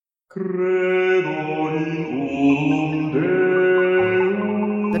The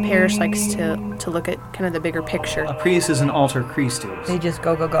parish likes to look at kind of the bigger picture. A priest is an alter Christus. They just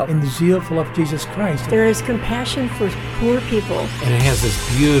go. In the zeal full of Jesus Christ. There is compassion for poor people. And it has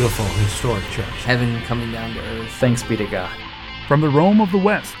this beautiful historic church. Heaven coming down to earth. Thanks be to God. From the Rome of the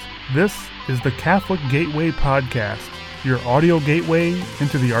West, this is the Catholic Gateway Podcast, your audio gateway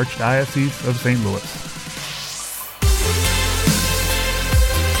into the Archdiocese of St. Louis.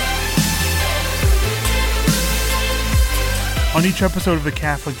 On each episode of the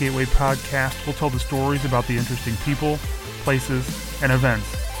Catholic Gateway Podcast, we'll tell the stories about the interesting people, places, and events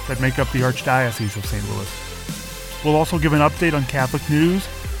that make up the Archdiocese of St. Louis. We'll also give an update on Catholic news,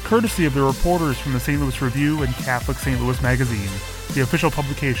 courtesy of the reporters from the St. Louis Review and Catholic St. Louis Magazine, the official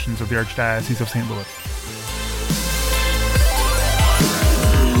publications of the Archdiocese of St. Louis.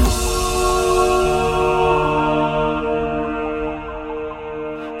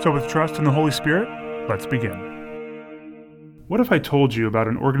 So with trust in the Holy Spirit, let's begin. What if I told you about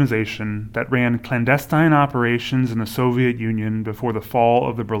an organization that ran clandestine operations in the Soviet Union before the fall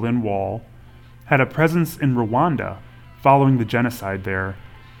of the Berlin Wall, had a presence in Rwanda following the genocide there,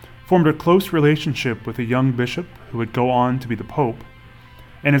 formed a close relationship with a young bishop who would go on to be the Pope,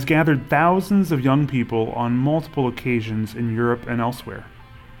 and has gathered thousands of young people on multiple occasions in Europe and elsewhere?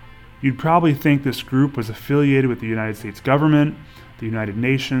 You'd probably think this group was affiliated with the United States government, the United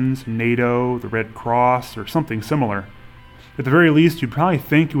Nations, NATO, the Red Cross, or something similar. At the very least, you'd probably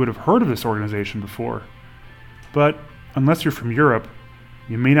think you would have heard of this organization before. But unless you're from Europe,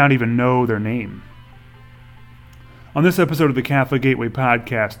 you may not even know their name. On this episode of the Catholic Gateway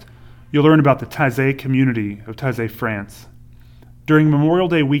Podcast, you'll learn about the Taizé community of Taizé, France. During Memorial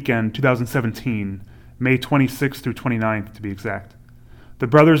Day weekend 2017, May 26th through 29th to be exact, the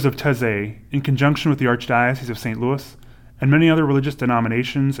Brothers of Taizé, in conjunction with the Archdiocese of St. Louis and many other religious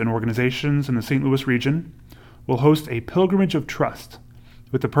denominations and organizations in the St. Louis region, will host a pilgrimage of trust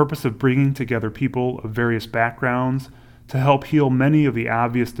with the purpose of bringing together people of various backgrounds to help heal many of the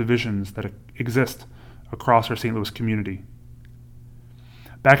obvious divisions that exist across our St. Louis community.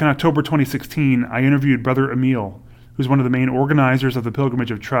 Back in October 2016, I interviewed Brother Emile, who's one of the main organizers of the Pilgrimage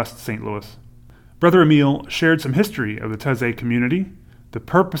of Trust St. Louis. Brother Emile shared some history of the Taizé community, the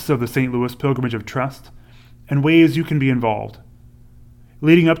purpose of the St. Louis Pilgrimage of Trust, and ways you can be involved.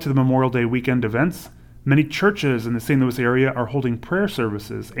 Leading up to the Memorial Day weekend events, many churches in the St. Louis area are holding prayer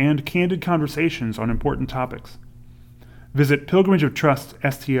services and candid conversations on important topics. Visit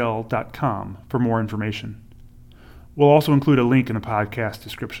pilgrimageoftruststl.com for more information. We'll also include a link in the podcast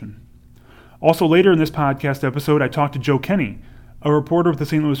description. Also later in this podcast episode, I talked to Joe Kenny, a reporter with the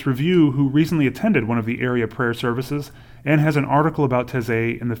St. Louis Review who recently attended one of the area prayer services and has an article about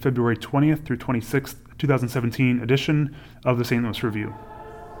Taizé in the February 20th through 26th, 2017 edition of the St. Louis Review.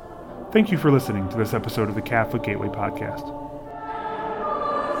 Thank you for listening to this episode of the Catholic Gateway Podcast.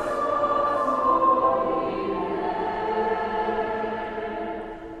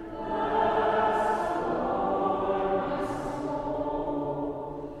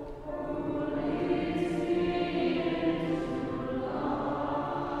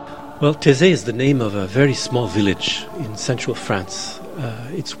 Well, Taizé is the name of a very small village in central France.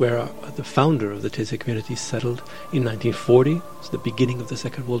 It's where the founder of the Taizé community settled in 1940. It's the beginning of the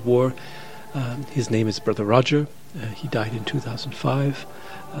Second World War. His name is Brother Roger. He died in 2005.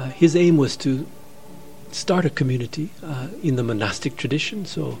 His aim was to start a community in the monastic tradition,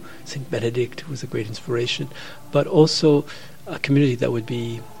 so St. Benedict was a great inspiration, but also a community that would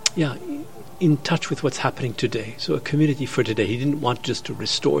be in touch with what's happening today. So a community for today. He didn't want just to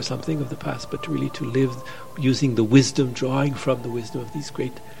restore something of the past, but really to live using the wisdom, drawing from the wisdom of these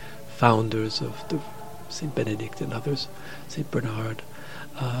great founders of the St. Benedict and others, St. Bernard.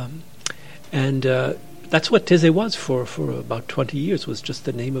 And that's what Taizé was for about 20 years, was just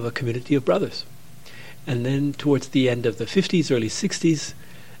the name of a community of brothers. And then towards the end of the 50s, early 60s,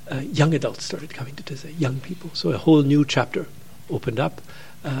 young adults started coming to Taizé, young people. So a whole new chapter opened up.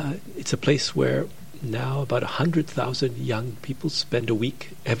 It's a place where now about 100,000 young people spend a week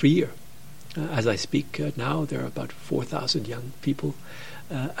every year. As I speak now, there are about 4,000 young people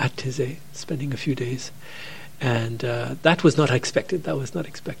at Taizé spending a few days. And that was not expected.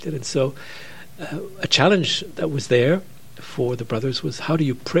 And so a challenge that was there for the brothers was, how do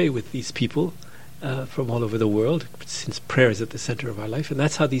you pray with these people from all over the world, since prayer is at the center of our life? And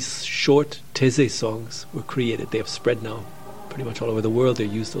that's how these short Taizé songs were created. They have spread now pretty much all over the world. They're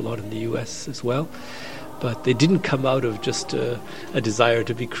used a lot in the US as well. But they didn't come out of just a desire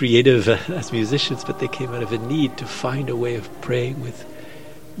to be creative as musicians, but they came out of a need to find a way of praying with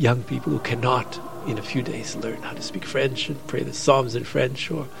young people who cannot in a few days learn how to speak French and pray the Psalms in French,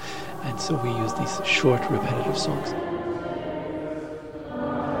 and so we use these short, repetitive songs.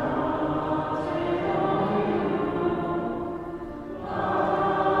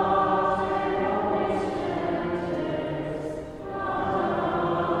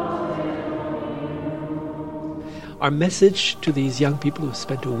 Our message to these young people who have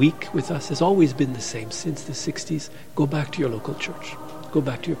spent a week with us has always been the same since the 60s. Go back to your local church. Go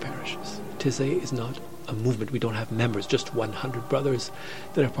back to your parishes. Taizé is not a movement. We don't have members, just 100 brothers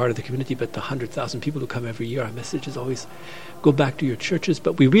that are part of the community, but the 100,000 people who come every year, our message is always go back to your churches.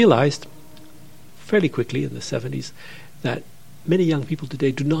 But we realized fairly quickly in the 70s that many young people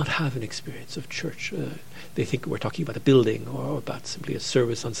today do not have an experience of church. They think we're talking about a building or about simply a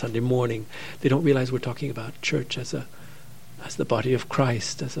service on Sunday morning. They don't realize we're talking about church as the body of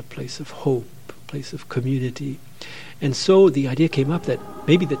Christ, as a place of hope, a place of community. And so the idea came up that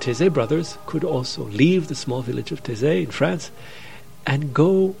maybe the Taizé brothers could also leave the small village of Taizé in France and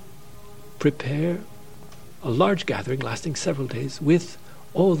go prepare a large gathering lasting several days with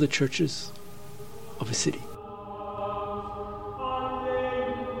all the churches of a city.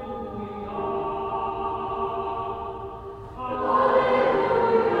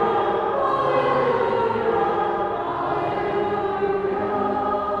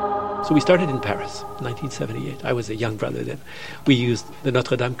 So we started in Paris, 1978. I was a young brother then. We used the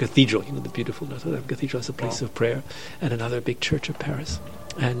Notre Dame Cathedral, the beautiful Notre Dame Cathedral, as a place of prayer, and another big church of Paris.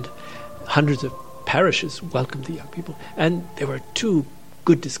 And hundreds of parishes welcomed the young people. And there were two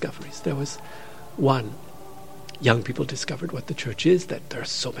good discoveries. There was one, young people discovered what the church is, that there are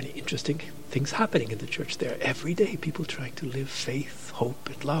so many interesting things happening in the church there every day. People trying to live faith, hope,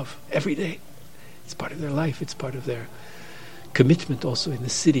 and love every day. It's part of their life. It's part of their commitment also in the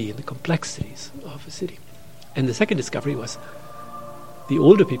city, in the complexities of a city. And the second discovery was the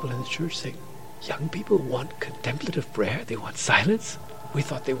older people in the church saying, young people want contemplative prayer, they want silence. We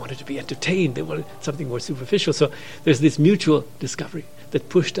thought they wanted to be entertained, they wanted something more superficial. So there's this mutual discovery that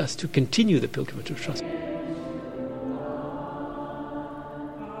pushed us to continue the pilgrimage of trust.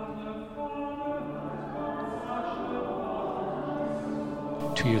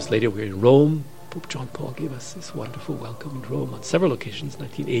 2 years later, we're in Rome. Pope John Paul gave us this wonderful welcome in Rome on several occasions,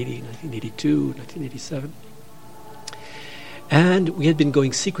 1980, 1982, 1987. And we had been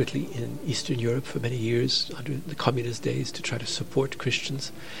going secretly in Eastern Europe for many years under the communist days to try to support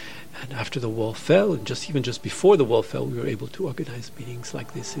Christians. And after the wall fell, and even just before the wall fell, we were able to organize meetings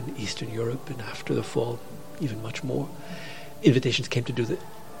like this in Eastern Europe, and after the fall, even much more. Invitations came to do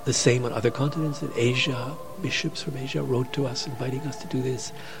the same on other continents. In Asia, bishops from Asia wrote to us inviting us to do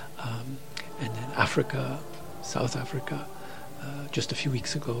this. And then Africa, South Africa, just a few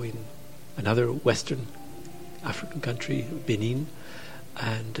weeks ago in another Western African country, Benin,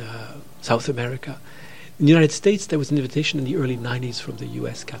 and South America. In the United States, there was an invitation in the early 90s from the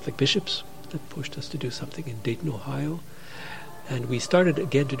U.S. Catholic bishops that pushed us to do something in Dayton, Ohio. And we started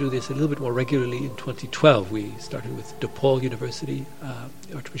again to do this a little bit more regularly in 2012. We started with DePaul University.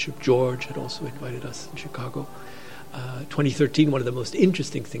 Archbishop George had also invited us in Chicago. 2013, one of the most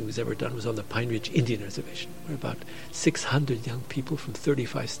interesting things we've ever done was on the Pine Ridge Indian Reservation, where about 600 young people from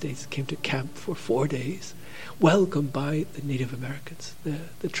 35 states came to camp for 4 days, welcomed by the Native Americans.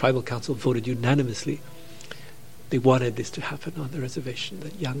 The tribal council voted unanimously. They wanted this to happen on the reservation,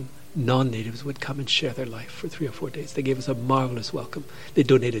 that young non-natives would come and share their life for 3 or 4 days. They gave us a marvelous welcome. They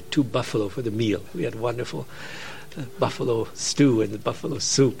donated 2 buffalo for the meal. We had wonderful buffalo stew and the buffalo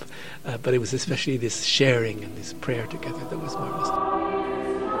soup, but it was especially this sharing and this prayer together that was marvelous.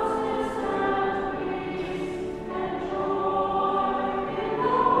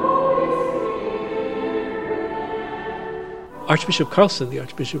 Archbishop Carlson, the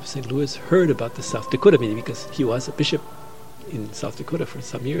Archbishop of St. Louis, heard about the South Dakota meeting because he was a bishop in South Dakota for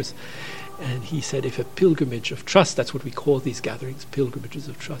some years, and he said, if a pilgrimage of trust, that's what we call these gatherings, pilgrimages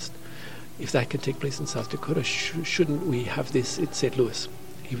of trust, if that can take place in South Dakota, shouldn't we have this in St. Louis?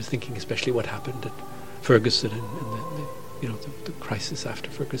 He was thinking especially what happened at Ferguson and the crisis after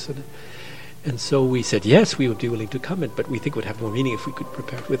Ferguson. And so we said, yes, we would be willing to come, but we think it would have more meaning if we could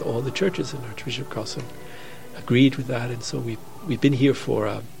prepare it with all the churches. And Archbishop Carlson agreed with that. And so we've been here for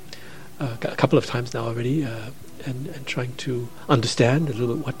a couple of times now already, and trying to understand a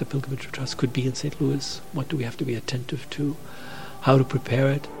little bit what the Pilgrimage of Trust could be in St. Louis. What do we have to be attentive to? How to prepare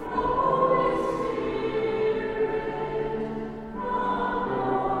it?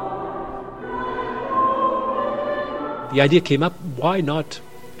 The idea came up, why not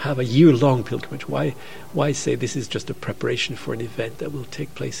have a year-long pilgrimage? Why say this is just a preparation for an event that will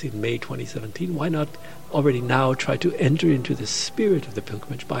take place in May 2017? Why not already now try to enter into the spirit of the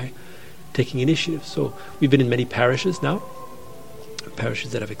pilgrimage by taking initiative. So we've been in many parishes now,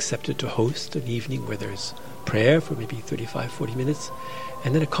 parishes that have accepted to host an evening where there's prayer for maybe 35, 40 minutes,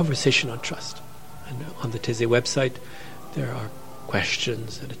 and then a conversation on trust. And on the Taizé website, there are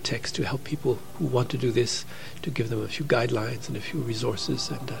questions and a text to help people who want to do this, to give them a few guidelines and a few resources.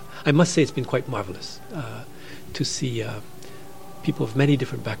 And I must say it's been quite marvelous to see people of many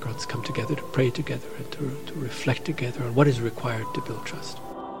different backgrounds come together to pray together and to reflect together on what is required to build trust.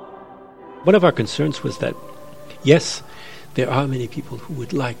 One of our concerns was that, yes, there are many people who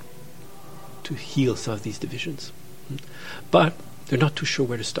would like to heal some of these divisions, but they're not too sure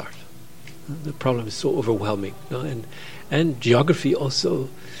where to start. The problem is so overwhelming, and geography also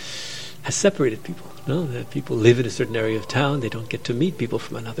has separated people. That people live in a certain area of town, they don't get to meet people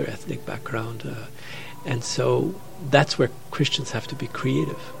from another ethnic background, and so that's where Christians have to be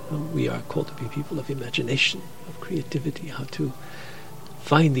creative. We are called to be people of imagination, of creativity, how to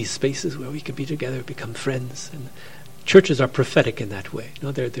find these spaces where we can be together, become friends. And churches are prophetic in that way.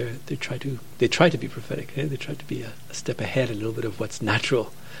 They try to be prophetic. They try to be a step ahead, a little bit of what's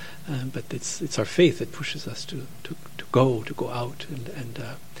natural. But it's our faith that pushes us to go out,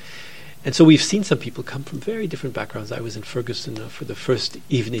 and so we've seen some people come from very different backgrounds. I was in Ferguson for the first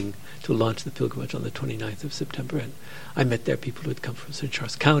evening to launch the pilgrimage on the 29th of September, and I met there people who had come from St.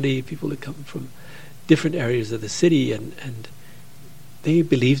 Charles County, people who had come from different areas of the city, and they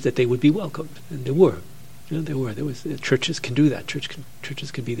believed that they would be welcomed, and they were. There was churches can do that.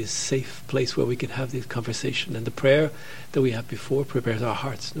 Churches can be this safe place where we can have this conversation, and the prayer that we have before prepares our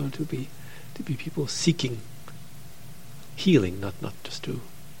hearts, to be people seeking healing, not just to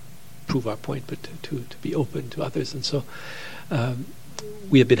prove our point, but to be open to others. And so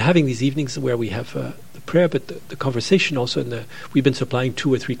we have been having these evenings where we have the prayer, but the conversation also. We've been supplying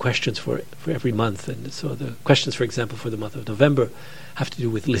 2 or 3 questions for every month, and so the questions, for example, for the month of November, have to do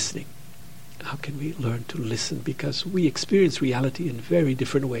with listening. How can we learn to listen? Because we experience reality in very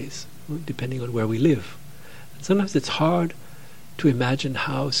different ways, depending on where we live. And sometimes it's hard to imagine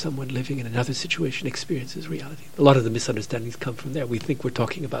how someone living in another situation experiences reality. A lot of the misunderstandings come from there. We think we're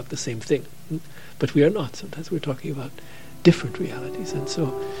talking about the same thing, but we are not. Sometimes we're talking about different realities. And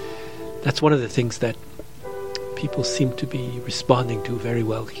so that's one of the things that people seem to be responding to very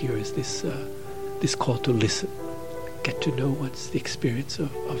well here, is this call to listen, get to know what's the experience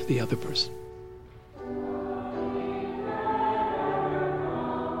of the other person.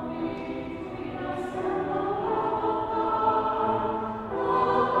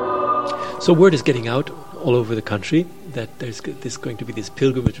 So word is getting out all over the country that there's going to be this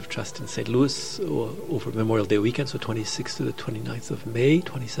pilgrimage of trust in St. Louis over Memorial Day weekend, so 26th to the 29th of May,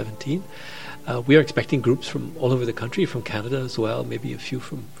 2017. We are expecting groups from all over the country, from Canada as well, maybe a few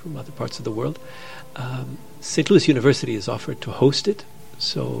from other parts of the world. St. Louis University has offered to host it,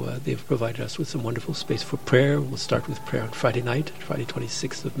 so they've provided us with some wonderful space for prayer. We'll start with prayer on Friday night, Friday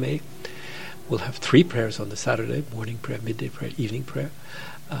 26th of May. We'll have 3 prayers on the Saturday, morning prayer, midday prayer, evening prayer.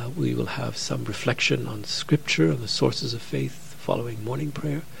 We will have some reflection on Scripture, on the sources of faith, following morning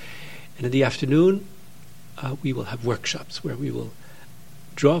prayer. And in the afternoon, we will have workshops where we will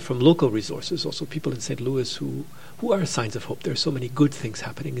draw from local resources, also people in St. Louis who are signs of hope. There are so many good things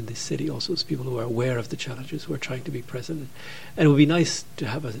happening in this city, also as people who are aware of the challenges, who are trying to be present. And it would be nice to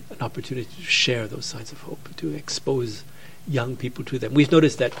have an opportunity to share those signs of hope, to expose young people to them. We've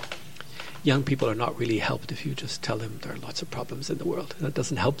noticed that young people are not really helped if you just tell them there are lots of problems in the world. That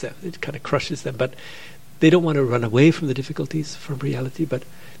doesn't help them. It kind of crushes them. But they don't want to run away from the difficulties, from reality, but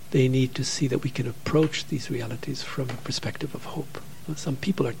they need to see that we can approach these realities from a perspective of hope. Some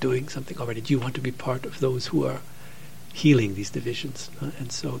people are doing something already. Do you want to be part of those who are healing these divisions?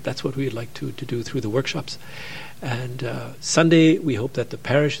 And so that's what we would like to do through the workshops. And Sunday, we hope that the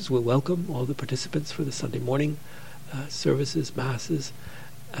parishes will welcome all the participants for the Sunday morning services, masses,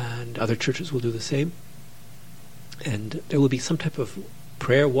 and other churches will do the same. And there will be some type of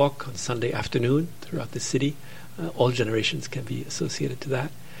prayer walk on Sunday afternoon throughout the city. All generations can be associated to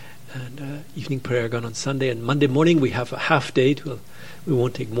that. And evening prayer gone on Sunday. And Monday morning we have a half day. We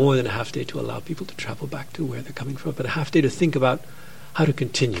won't take more than a half day to allow people to travel back to where they're coming from, but a half day to think about how to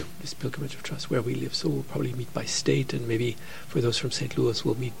continue this pilgrimage of trust where we live. So we'll probably meet by state, and maybe for those from St. Louis,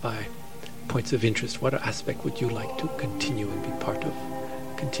 we'll meet by points of interest. What aspect would you like to continue and be part of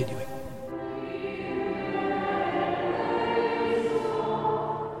continuing?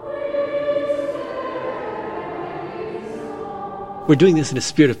 We're doing this in a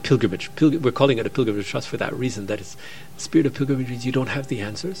spirit of pilgrimage. We're calling it a pilgrimage of trust for that reason, that it's a spirit of pilgrimage means you don't have the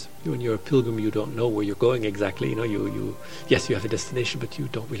answers. When you're a pilgrim, you don't know where you're going exactly. Yes, you have a destination, but you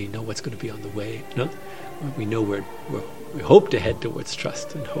don't really know what's going to be on the way. No? We know we hope to head towards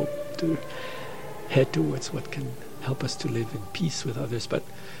trust and hope to head towards what can help us to live in peace with others. But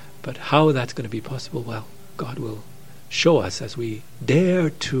how that's going to be possible, well, God will show us as we dare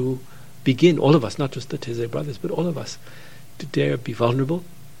to begin, all of us, not just the Taizé brothers, but all of us, to dare be vulnerable,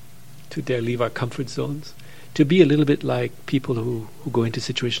 to dare leave our comfort zones, to be a little bit like people who go into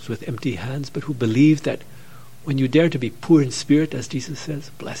situations with empty hands, but who believe that when you dare to be poor in spirit, as Jesus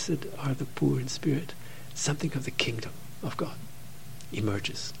says, blessed are the poor in spirit, something of the kingdom of God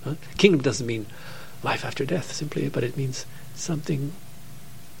emerges. Kingdom doesn't mean life after death simply, but it means something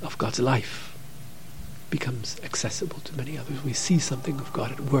of God's life becomes accessible to many others. We see something of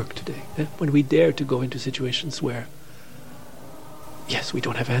God at work today. When we dare to go into situations where, yes, we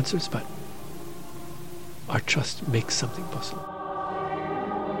don't have answers, but our trust makes something possible.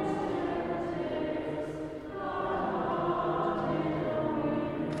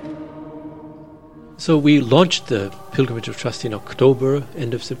 So we launched the Pilgrimage of Trust in October,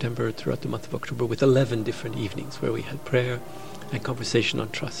 end of September, throughout the month of October, with 11 different evenings where we had prayer and conversation on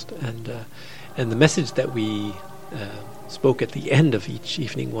trust. And the message that we spoke at the end of each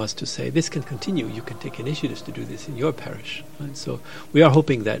evening was to say, this can continue. You can take initiatives to do this in your parish. And so we are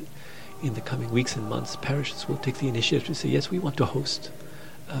hoping that in the coming weeks and months, parishes will take the initiative to say, yes, we want to host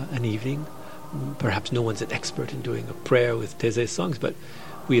an evening. Perhaps no one's an expert in doing a prayer with Taizé songs, but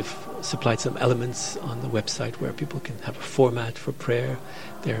we have supplied some elements on the website where people can have a format for prayer.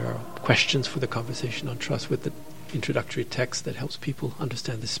 There are questions for the conversation on trust with the introductory text that helps people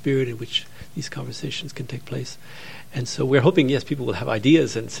understand the spirit in which these conversations can take place. And so we're hoping, yes, people will have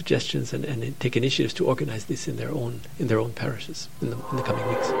ideas and suggestions and take initiatives to organize this in their own parishes in the coming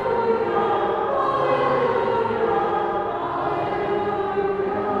weeks.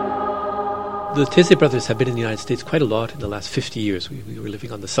 The Taizé brothers have been in the United States quite a lot in the last 50 years. We were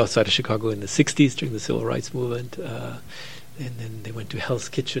living on the south side of Chicago in the 60s during the Civil Rights Movement. And then they went to Hell's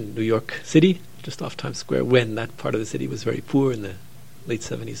Kitchen, New York City, just off Times Square, when that part of the city was very poor in the late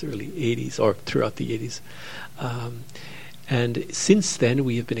 70s, early 80s, or throughout the 80s. And since then,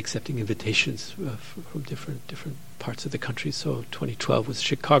 we have been accepting invitations from different parts of the country. So 2012 was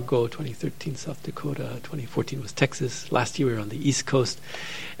Chicago, 2013 South Dakota, 2014 was Texas. Last year we were on the East Coast.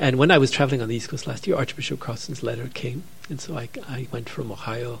 And when I was traveling on the East Coast last year, Archbishop Carlson's letter came. And so I went from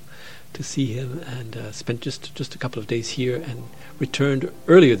Ohio to see him and spent just a couple of days here and returned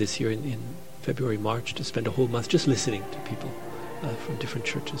earlier this year in February, March to spend a whole month just listening to people from different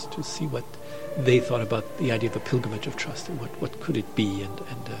churches to see what they thought about the idea of a pilgrimage of trust and what could it be.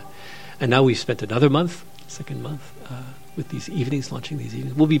 And now we've spent another month, second month, with these evenings, launching these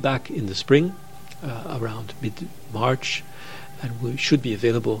evenings. We'll be back in the spring, around mid-March, and we should be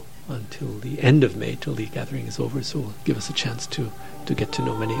available until the end of May, till the gathering is over. So it'll give us a chance to get to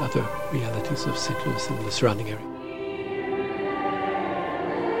know many other realities of St. Louis and the surrounding area.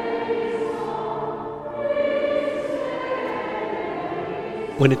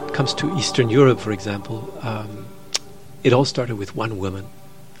 When it comes to Eastern Europe, for example, it all started with one woman,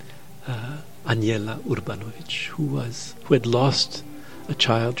 Aniela Urbanovic, who had lost a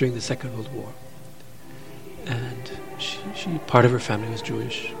child during the Second World War. And she part of her family was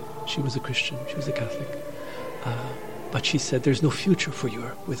Jewish. She was a Christian. She was a Catholic. But she said, there's no future for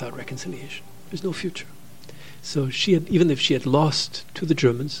Europe without reconciliation. There's no future. So even if she had lost to the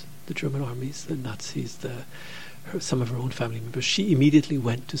Germans, the German armies, the Nazis, some of her own family members, she immediately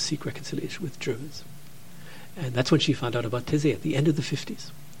went to seek reconciliation with Germans. And that's when she found out about Taizé at the end of the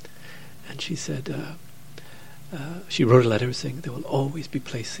 50s. And she said, she wrote a letter saying, there will always be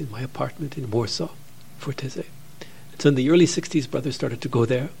place in my apartment in Warsaw for Taizé. And so in the early 60s, brothers started to go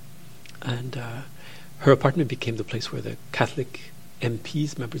there. And her apartment became the place where the Catholic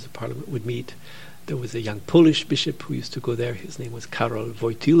MPs, members of parliament, would meet. There was a young Polish bishop who used to go there. His name was Karol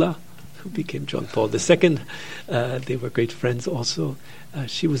Wojtyla, who became John Paul II. They were great friends also.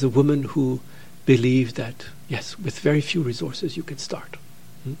 She was a woman who believed that, yes, with very few resources, you can start.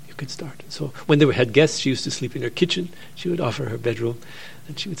 You can start. So when they had guests, she used to sleep in her kitchen. She would offer her bedroom,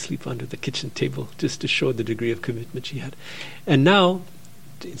 and she would sleep under the kitchen table just to show the degree of commitment she had. And now,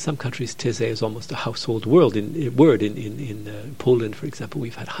 in some countries, Taizé is almost a household word. In Poland, for example,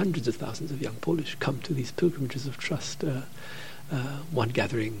 we've had hundreds of thousands of young Polish come to these pilgrimages of trust. One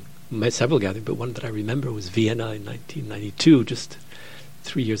gathering, several gatherings, but one that I remember was Vienna in 1992, just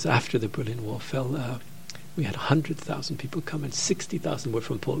 3 years after the Berlin Wall fell. We had 100,000 people come, and 60,000 were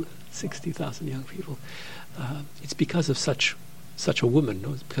from Poland. 60,000 young people. It's because of such such a woman,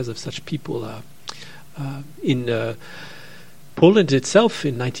 because of such people. In Poland itself,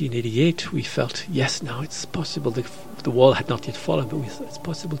 in 1988, we felt, yes, now it's possible. The wall had not yet fallen, but we thought it's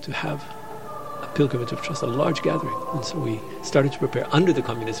possible to have a pilgrimage of trust, a large gathering. And so we started to prepare under the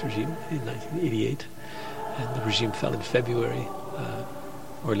communist regime in 1988. And the regime fell in February,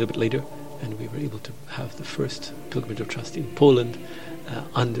 or a little bit later, and we were able to have the first pilgrimage of trust in Poland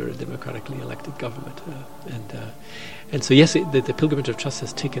under a democratically elected government. And so, yes, the pilgrimage of trust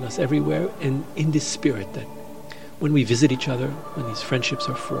has taken us everywhere, and in this spirit that when we visit each other, when these friendships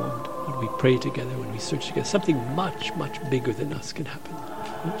are formed, when we pray together, when we search together, something much, much bigger than us can happen.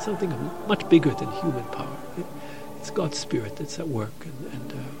 Something much bigger than human power. It's God's Spirit that's at work,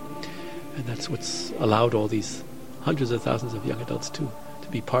 and that's what's allowed all these hundreds of thousands of young adults to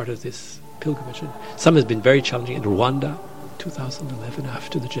be part of this pilgrimage. And some has been very challenging. In Rwanda, 2011,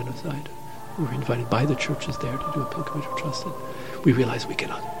 after the genocide, we were invited by the churches there to do a pilgrimage of trust, and we realized we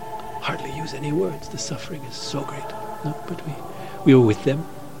cannot hardly use any words. The suffering is so great. No, but we were with them.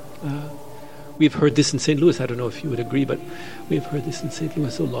 We've heard this in St. Louis. I don't know if you would agree, but we've heard this in St.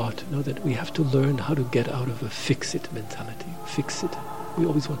 Louis a lot, that we have to learn how to get out of a fix-it mentality. Fix it. We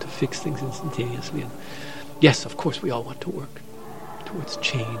always want to fix things instantaneously. And yes, of course, we all want to work towards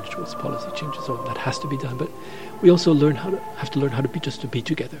change, towards policy change, and so on. That has to be done. But we also have to learn how to be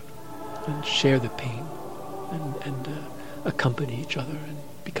together and share the pain and accompany each other and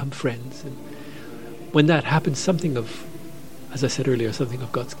become friends. And when that happens, something of, as I said earlier, something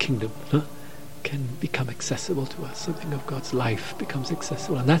of God's kingdom can become accessible to us. Something of God's life becomes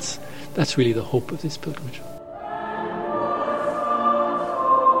accessible, and that's really the hope of this pilgrimage.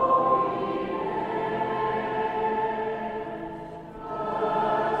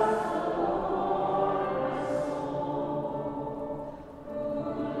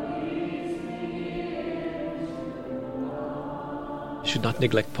 We should not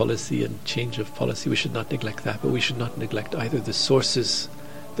neglect policy and change of policy. We should not neglect that, but we should not neglect either the sources,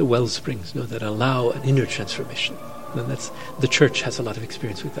 the well springs, that allow an inner transformation. And the church has a lot of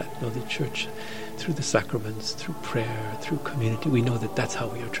experience with that. The church, through the sacraments, through prayer, through community, we know that that's how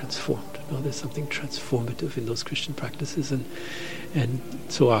we are transformed. There's something transformative in those Christian practices, and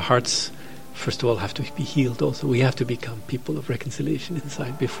so our hearts, first of all, have to be healed. Also, we have to become people of reconciliation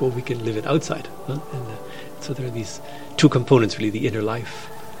inside before we can live it outside. And so there are these two components, really, the inner life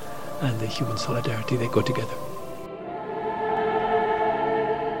and the human solidarity. They go together.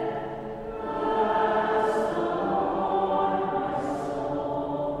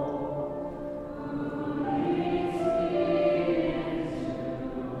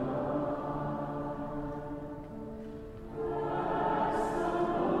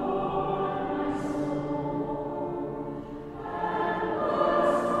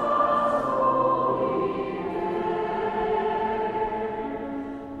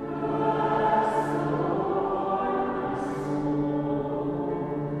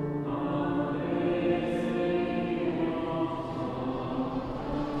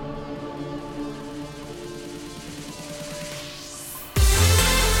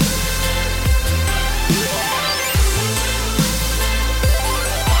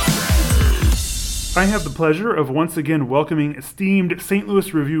 I have the pleasure of once again welcoming esteemed St.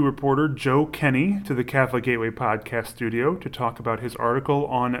 Louis Review reporter Joe Kenny to the Catholic Gateway podcast studio to talk about his article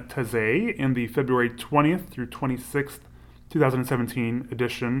on Taizé in the February 20th through 26th, 2017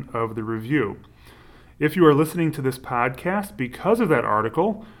 edition of the Review. If you are listening to this podcast because of that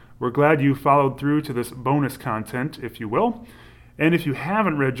article, we're glad you followed through to this bonus content, if you will. And if you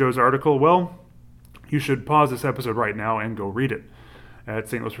haven't read Joe's article, well, you should pause this episode right now and go read it at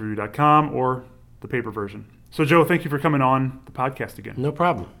stlouisreview.com or the paper version. So, Joe, thank you for coming on the podcast again. No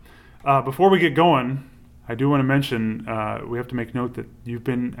problem. Before we get going, I do want to mention we have to make note that you've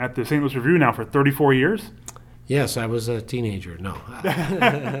been at the St. Louis Review now for 34 years. Yes, I was a teenager. No.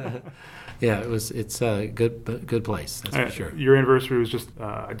 Yeah, it's a good place, that's for sure. Your anniversary was just,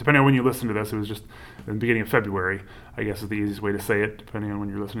 depending on when you listen to this, it was just in the beginning of February, I guess is the easiest way to say it, depending on when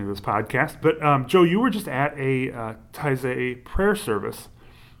you're listening to this podcast. But, Joe, you were just at a Taizé prayer service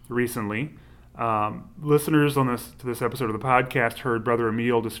recently. Listeners to this episode of the podcast heard Brother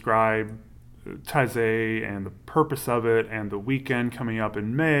Emile describe Taizé and the purpose of it and the weekend coming up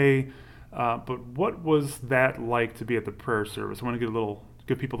in May. But what was that like to be at the prayer service? I want to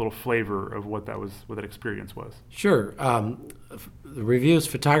give people a little flavor of what that experience was. Sure. The Review's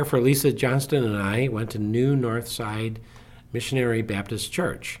photographer Lisa Johnston and I went to New Northside Missionary Baptist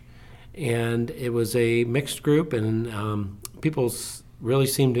Church, and it was a mixed group, and people really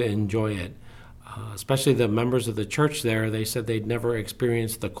seemed to enjoy it. Especially the members of the church there, they said they'd never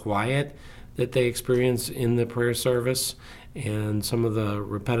experienced the quiet that they experience in the prayer service and some of the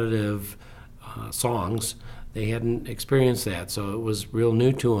repetitive songs. They hadn't experienced that, so it was real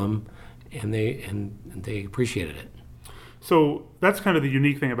new to them, and they appreciated it. So that's kind of the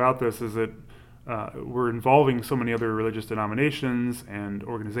unique thing about this, is that we're involving so many other religious denominations and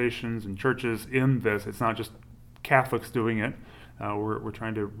organizations and churches in this. It's not just Catholics doing it. We're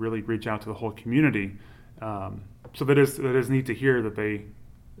trying to really reach out to the whole community. So that is neat to hear that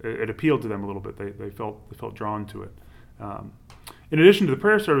it appealed to them a little bit. They felt drawn to it. In addition to the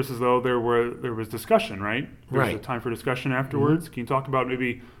prayer services, though, there was discussion, right? There was a time for discussion afterwards. Mm-hmm. Can you talk about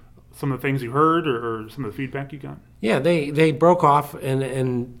maybe some of the things you heard or some of the feedback you got? Yeah, they broke off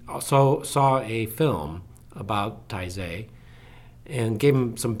and also saw a film about Taizé and gave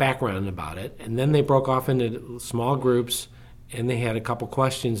them some background about it. And then they broke off into small groups, and they had a couple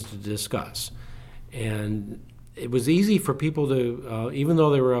questions to discuss. And it was easy for people to, even though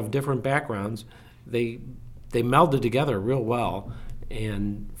they were of different backgrounds, they melded together real well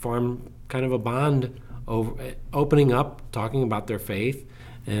and formed kind of a bond over opening up, talking about their faith,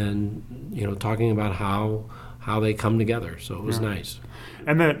 and talking about how they come together. So it was nice.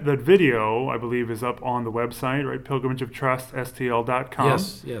 And that video, I believe, is up on the website, right? pilgrimageoftruststl.com.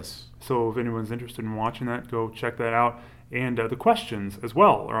 Yes. So if anyone's interested in watching that, go check that out. And the questions as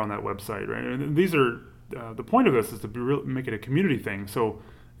well are on that website, right? And these are the point of this is to make it a community thing. So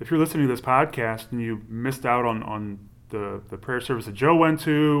if you're listening to this podcast and you missed out on the prayer service that Joe went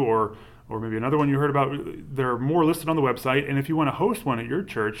to, or maybe another one you heard about, there are more listed on the website. And if you want to host one at your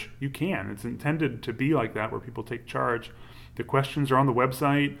church, you can. It's intended to be like that, where people take charge. The questions are on the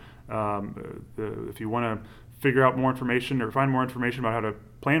website. If you want to figure out more information or find more information about how to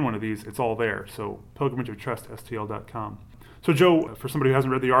plan one of these, it's all there. So pilgrimageoftruststl.com. So Joe, for somebody who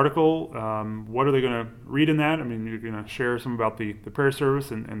hasn't read the article, what are they going to read in that? I mean, you're going to share some about the prayer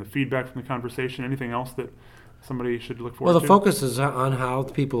service and the feedback from the conversation. Anything else that somebody should look forward to? Well, the focus is on how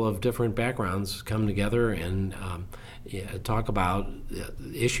people of different backgrounds come together and talk about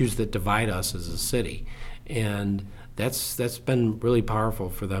issues that divide us as a city. And that's been really powerful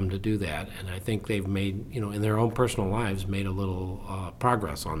for them to do that. And I think they've made, in their own personal lives, made a little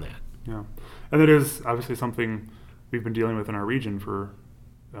progress on that. Yeah. And it is obviously something we've been dealing with in our region for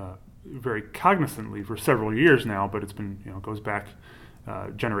very cognizantly for several years now, but it's been, goes back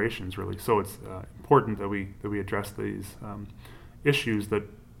generations really. So it's important that we address these issues that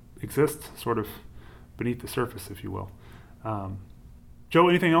exist sort of beneath the surface, if you will. Joe,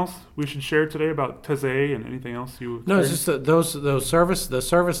 anything else we should share today about Taizé and anything else you? No, it's just that the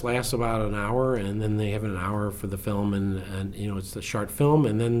service lasts about an hour, and then they have an hour for the film, and it's the short film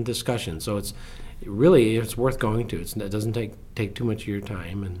and then discussion. So it's worth going to. It doesn't take too much of your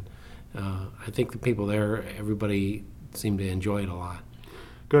time, and I think the people there, everybody seemed to enjoy it a lot.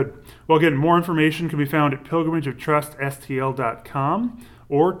 Good. Well, again, more information can be found at pilgrimageoftruststl.com,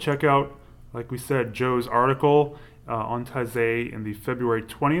 or check out, like we said, Joe's article on Taizé in the February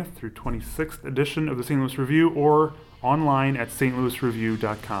 20th through 26th edition of the St. Louis Review, or online at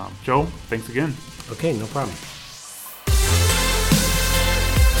stlouisreview.com. Joe, thanks again. Okay, no problem.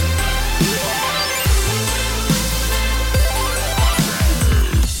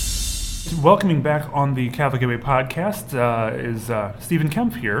 Welcoming back on the Catholic Gateway podcast is Stephen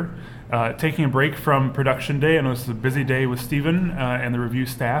Kempf here, taking a break from production day. I know it's a busy day with Stephen and the review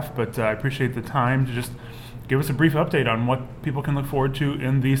staff, but I appreciate the time to just give us a brief update on what people can look forward to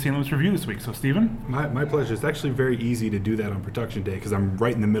in the St. Louis Review this week. So, Stephen? My pleasure. It's actually very easy to do that on production day because I'm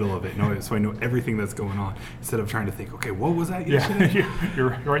right in the middle of it, so I know everything that's going on instead of trying to think, okay, what was that yesterday? Yeah, you're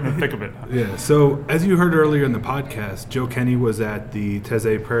right in the thick of it. Yeah, so as you heard earlier in the podcast, Joe Kenny was at the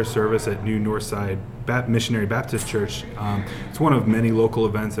Taizé prayer service at New Northside Missionary Baptist Church. It's one of many local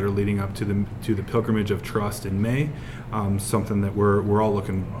events that are leading up to the Pilgrimage of Trust in May, something that we're all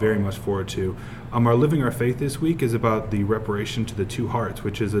looking very much forward to. Our Living Our Faith this week is about the Reparation to the Two Hearts,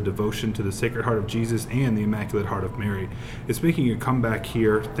 which is a devotion to the Sacred Heart of Jesus and the Immaculate Heart of Mary. It's making a comeback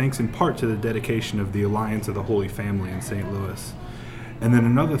here, thanks in part to the dedication of the Alliance of the Holy Family in St. Louis. And then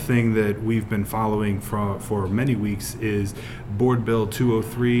another thing that we've been following for many weeks is Board Bill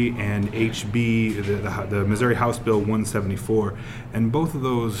 203 and HB, the Missouri House Bill 174. And both of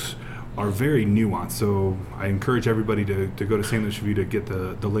those are very nuanced. So I encourage everybody to go to St. Louis Review to get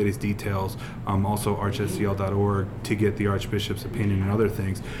the latest details. Also archstl.org to get the Archbishop's opinion and other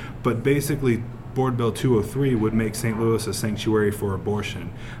things. But basically, Board Bill 203 would make St. Louis a sanctuary for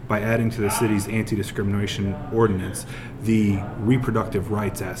abortion by adding to the city's anti-discrimination ordinance the reproductive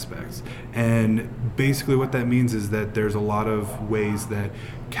rights aspects. And basically what that means is that there's a lot of ways that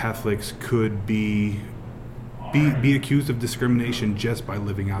Catholics could be be accused of discrimination just by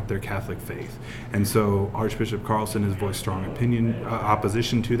living out their Catholic faith. And so Archbishop Carlson has voiced strong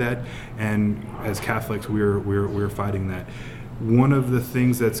opposition to that, and as Catholics we're fighting that. One of the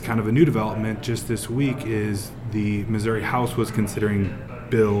things that's kind of a new development just this week is the Missouri House was considering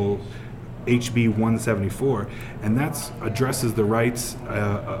Bill HB 174, and that addresses the rights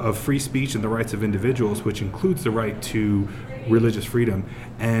of free speech and the rights of individuals, which includes the right to religious freedom.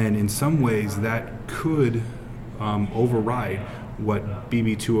 And in some ways that could override what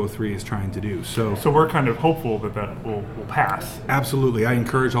BB 203 is trying to do. So we're kind of hopeful that will pass. Absolutely. I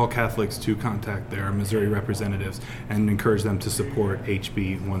encourage all Catholics to contact their Missouri representatives and encourage them to support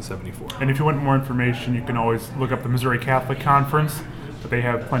HB 174. And if you want more information, you can always look up the Missouri Catholic Conference. But they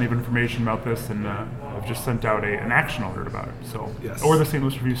have plenty of information about this, and I've just sent out an action alert about it. So, yes. Or the St.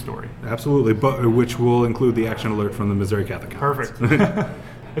 Louis Review story. Absolutely, but which will include the action alert from the Missouri Catholic Conference. Perfect.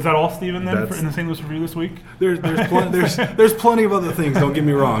 Is that all, Stephen, then, in the St. Louis Review this week? There's plenty of other things. Don't get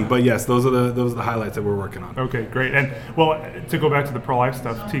me wrong, but yes, those are the highlights that we're working on. Okay, great. And well, to go back to the pro-life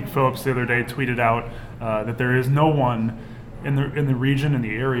stuff, Teague Phillips the other day tweeted out that there is no one in the region, in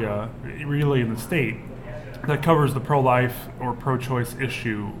the area, really in the state, that covers the pro-life or pro-choice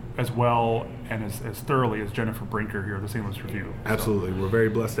issue as well and as thoroughly as Jennifer Brinker here at the St. Louis Review. Absolutely. We're very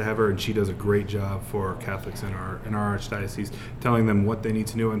blessed to have her, and she does a great job for Catholics in our archdiocese, telling them what they need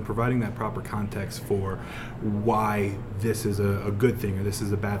to know and providing that proper context for why this is a good thing or this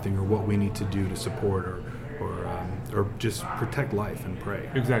is a bad thing or what we need to do to support or just protect life and pray.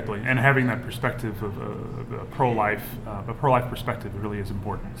 Exactly, and having that perspective of a pro-life perspective really is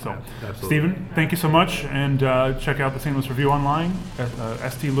important. So, absolutely. Stephen, thank you so much, and check out the St. Louis Review online at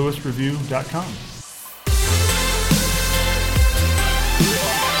stlouisreview.com.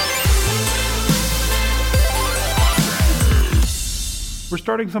 We're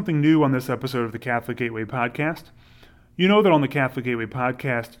starting something new on this episode of the Catholic Gateway Podcast. You know that on the Catholic Gateway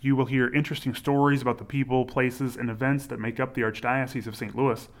Podcast, you will hear interesting stories about the people, places, and events that make up the Archdiocese of St.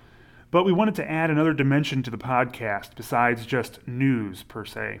 Louis. But we wanted to add another dimension to the podcast besides just news, per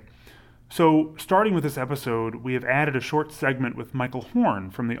se. So, starting with this episode, we have added a short segment with Michael Horn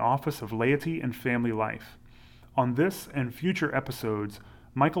from the Office of Laity and Family Life. On this and future episodes,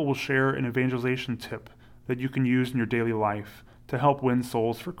 Michael will share an evangelization tip that you can use in your daily life to help win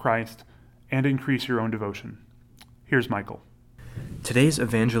souls for Christ and increase your own devotion. Here's Michael. Today's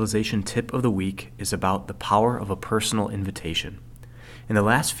evangelization tip of the week is about the power of a personal invitation. In the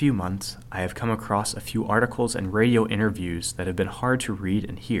last few months, I have come across a few articles and radio interviews that have been hard to read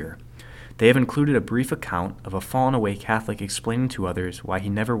and hear. They have included a brief account of a fallen-away Catholic explaining to others why he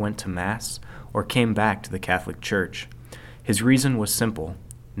never went to Mass or came back to the Catholic Church. His reason was simple: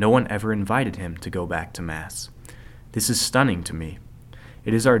 no one ever invited him to go back to Mass. This is stunning to me.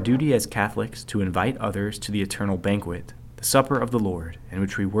 It is our duty as Catholics to invite others to the eternal banquet, the supper of the Lord, in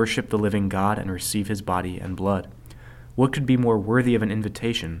which we worship the living God and receive his body and blood. What could be more worthy of an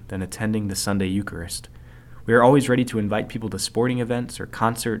invitation than attending the Sunday Eucharist? We are always ready to invite people to sporting events or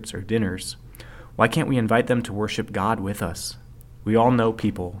concerts or dinners. Why can't we invite them to worship God with us? We all know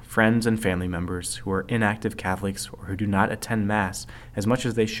people, friends and family members, who are inactive Catholics or who do not attend Mass as much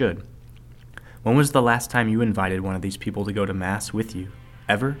as they should. When was the last time you invited one of these people to go to Mass with you?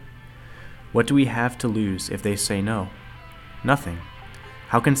 Ever? What do we have to lose if they say no? Nothing.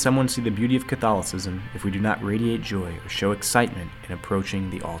 How can someone see the beauty of Catholicism if we do not radiate joy or show excitement in approaching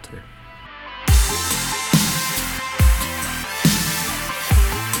the altar?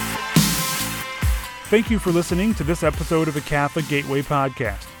 Thank you for listening to this episode of the Catholic Gateway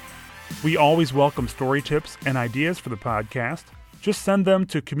Podcast. We always welcome story tips and ideas for the podcast. Just send them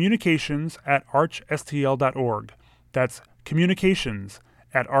to communications@archstl.org. That's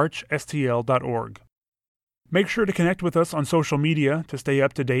communications@archstl.org. Make sure to connect with us on social media to stay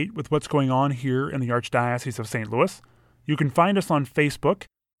up to date with what's going on here in the Archdiocese of St. Louis. You can find us on Facebook.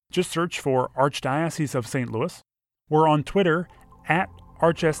 Just search for Archdiocese of St. Louis. We're on Twitter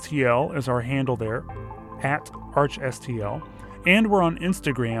 @ArchSTL is our handle there, @ArchSTL. And we're on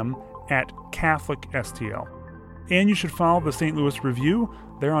Instagram @CatholicSTL. And you should follow the St. Louis Review.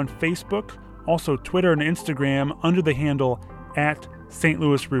 They're on Facebook, also Twitter and Instagram under the handle @St.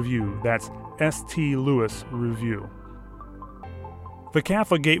 Louis Review. That's St. Louis Review. The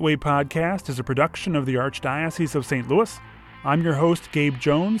Catholic Gateway Podcast is a production of the Archdiocese of St. Louis. I'm your host, Gabe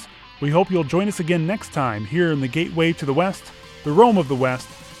Jones. We hope you'll join us again next time here in the Gateway to the West, the Rome of the West,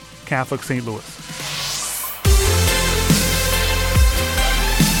 Catholic St. Louis.